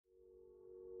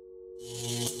Hey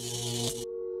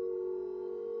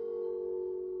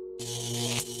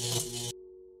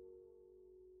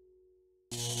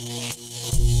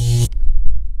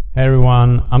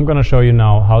everyone, I'm gonna show you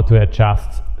now how to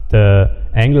adjust the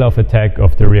angle of attack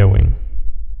of the rear wing.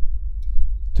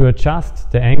 To adjust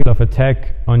the angle of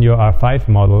attack on your R5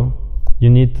 model,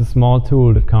 you need the small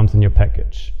tool that comes in your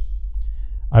package.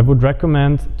 I would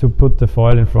recommend to put the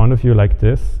foil in front of you like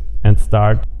this and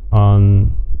start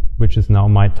on, which is now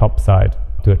my top side,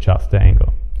 to adjust the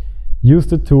angle. Use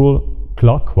the tool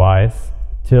clockwise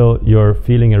till you're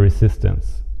feeling a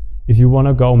resistance. If you want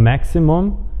to go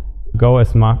maximum, go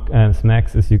as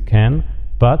max as you can,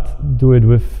 but do it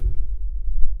with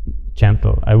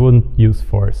gentle. I wouldn't use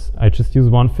force. I just use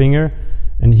one finger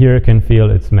and here I can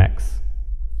feel it's max.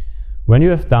 When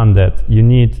you have done that, you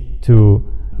need to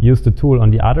use the tool on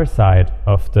the other side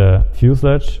of the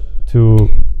fuselage to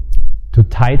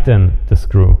tighten the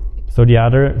screw. So the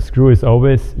other screw is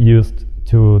always used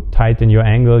to tighten your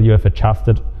angle you have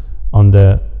adjusted on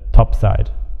the top side.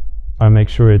 I'll make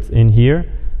sure it's in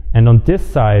here. And on this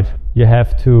side, you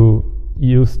have to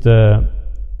use the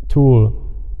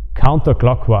tool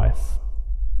counterclockwise.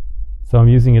 So I'm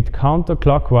using it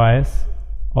counterclockwise,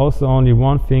 also only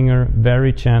one finger,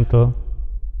 very gentle,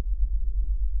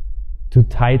 to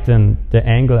tighten the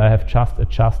angle I have just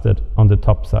adjusted on the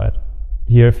top side.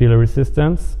 Here I feel a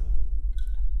resistance,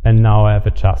 and now I have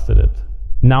adjusted it.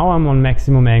 Now I'm on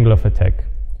maximum angle of attack.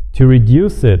 To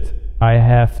reduce it, I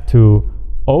have to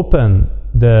open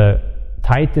the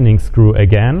tightening screw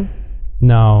again,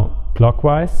 now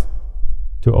clockwise,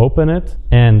 to open it,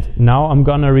 and now I'm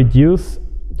gonna reduce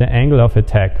the angle of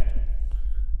attack.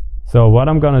 So what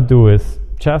I'm gonna do is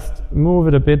just move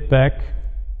it a bit back,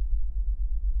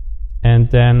 and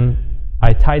then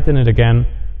I tighten it again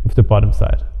with the bottom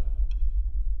side.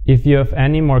 If you have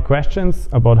any more questions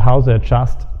about how to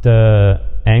adjust the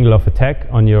angle of attack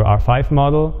on your R5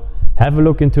 model, have a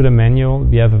look into the manual.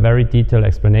 We have a very detailed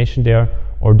explanation there,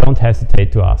 or don't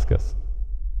hesitate to ask us.